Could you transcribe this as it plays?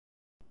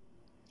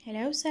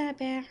Hello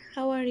Saber,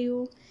 how are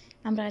you?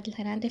 I'm Raghad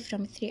Alhanandeh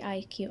from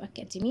 3IQ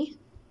Academy.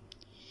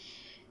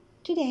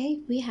 Today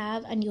we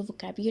have a new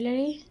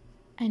vocabulary,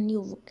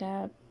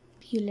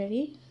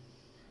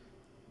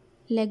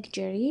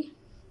 luxury,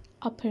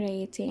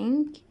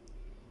 operating,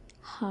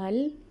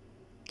 hull,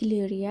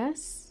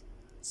 glorious,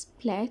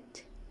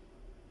 split,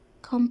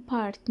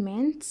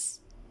 compartments,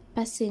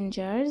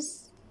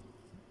 passengers,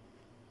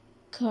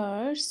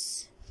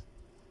 curse,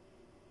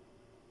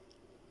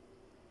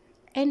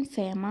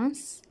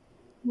 infamous,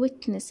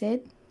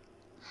 witnessed,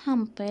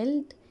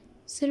 humbled,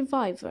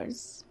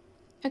 survivors.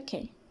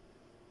 Okay.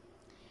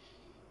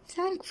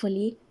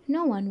 Thankfully,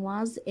 no one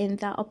was in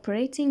the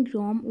operating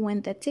room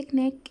when the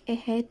technique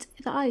hit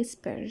the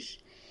iceberg.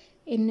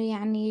 إنه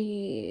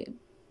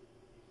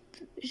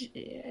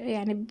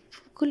يعني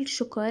بكل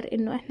شكر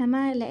إنه إحنا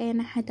ما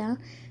لقينا حدا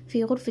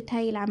في غرفة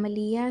هاي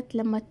العمليات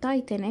لما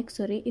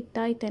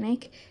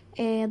التايتانيك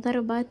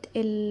ضربت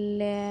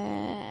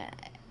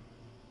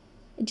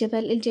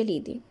الجبل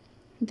الجليدي.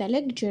 The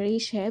luxury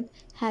ship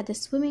had a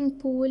swimming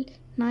pool,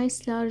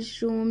 nice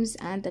large rooms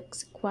and a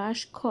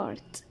squash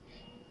court.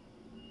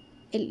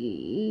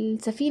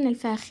 السفينة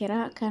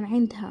الفاخرة كان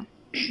عندها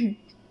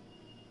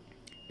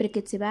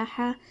بركة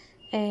سباحة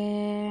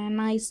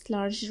nice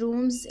large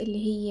rooms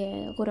اللي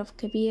هي غرف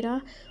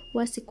كبيرة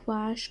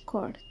وسكواش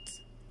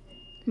كورت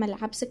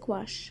ملعب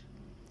سكواش.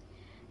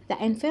 The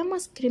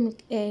infamous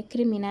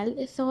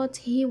criminal thought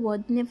he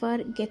would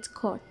never get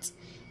caught.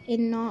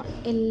 إنه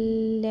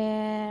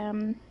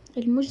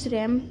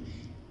المجرم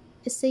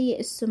السيء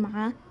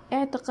السمعة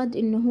اعتقد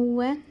إنه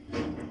هو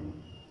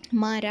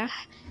ما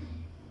راح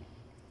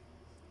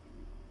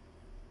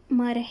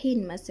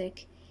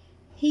ينمسك.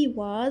 He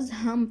was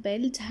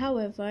humbled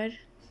however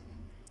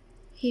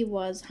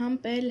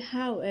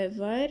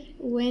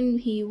when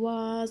he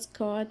was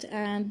caught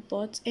and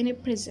put in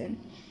prison.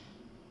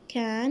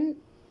 كان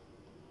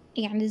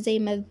يعني زي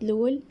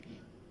مذلول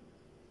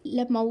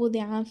لما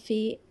وضع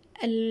في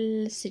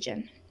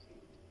السجن.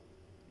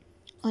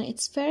 On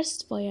its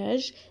first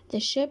voyage, the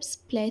ship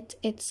split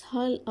its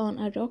hull on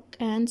a rock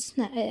and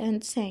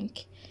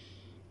sank.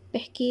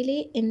 بحكي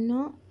لي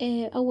إنه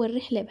أول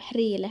رحلة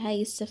بحرية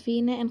لهاي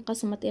السفينة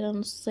انقسمت إلى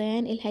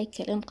نصين،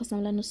 الهيكل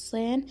انقسم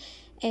لنصين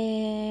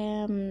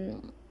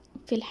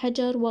في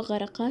الحجر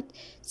وغرقت.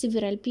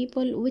 Several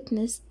people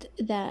witnessed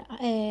the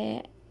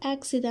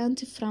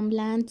accident from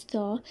land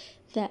though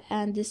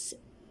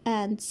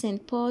and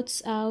sent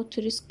boats out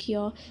to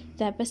rescue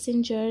the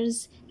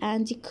passengers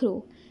and the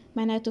crew.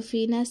 معناته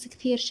في ناس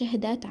كثير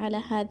شهدت على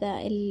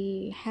هذا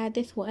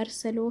الحادث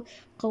وأرسلوا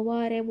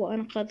قوارب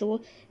وأنقذوا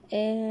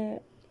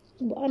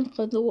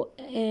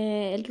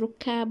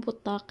الركاب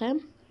والطاقم.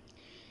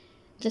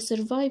 The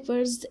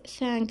survivors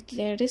thanked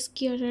their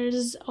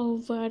rescuers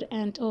over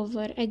and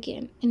over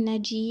again.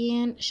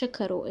 الناجيين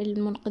شكروا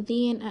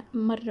المنقذين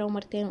مرة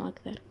ومرتين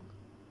وأكثر.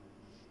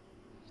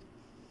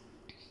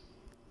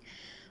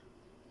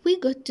 We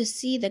got to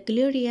see the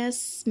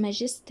glorious,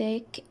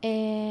 majestic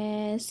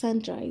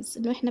sunrise.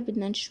 إنه إحنا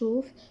بدنا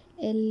نشوف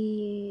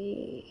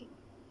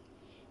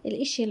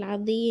الإشي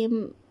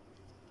العظيم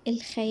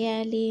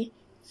الخيالي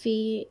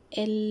في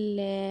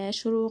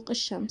شروق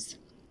الشمس.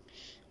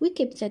 We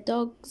kept the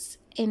dogs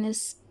in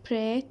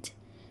separate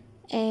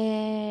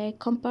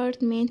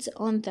compartments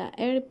on the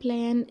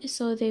airplane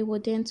so they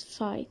wouldn't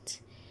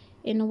fight.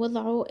 إنه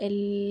وضعوا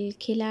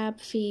الكلاب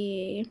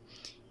في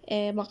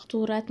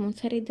مقطورات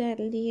منفردة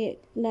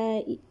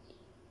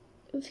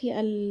في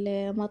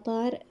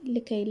المطار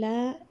لكي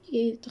لا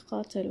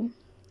يتقاتلوا.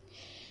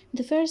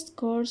 The first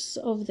course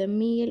of the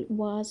meal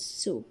was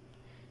soup.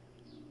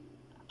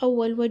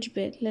 أول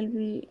وجبة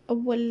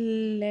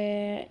أول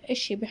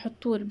إشي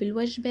بيحطوه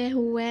بالوجبة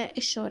هو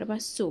الشوربة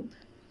السوب.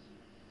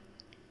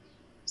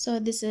 So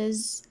this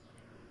is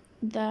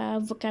the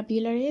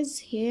vocabularies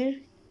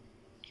here.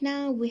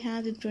 Now we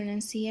have the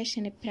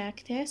pronunciation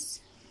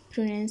practice.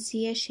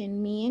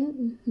 Pronunciation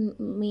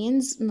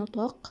means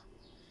نطق.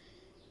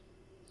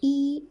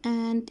 E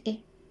and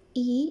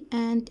E.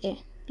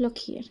 Look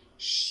here.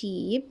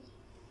 Sheep,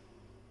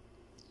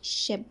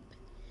 ship,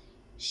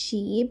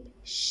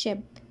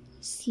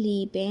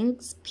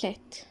 sleeping,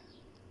 split.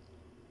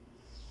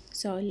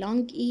 So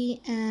long E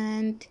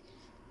and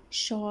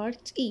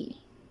short E.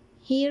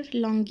 Here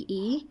long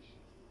E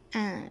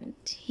and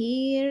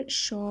here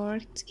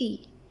short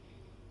E.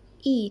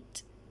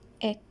 Eat,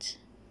 ate,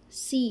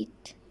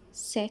 seat,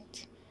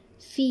 set,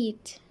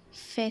 feet,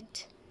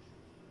 fit,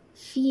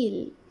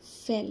 feel,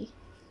 fell,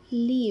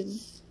 live,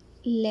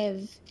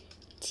 live,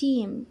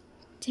 team,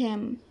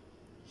 tem,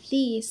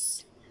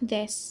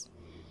 this.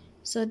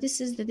 So this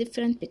is the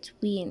difference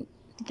between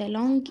the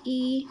long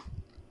E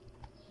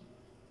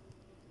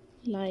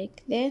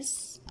like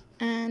this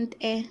and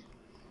A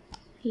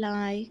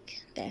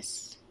like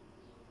this.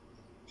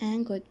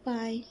 And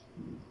goodbye.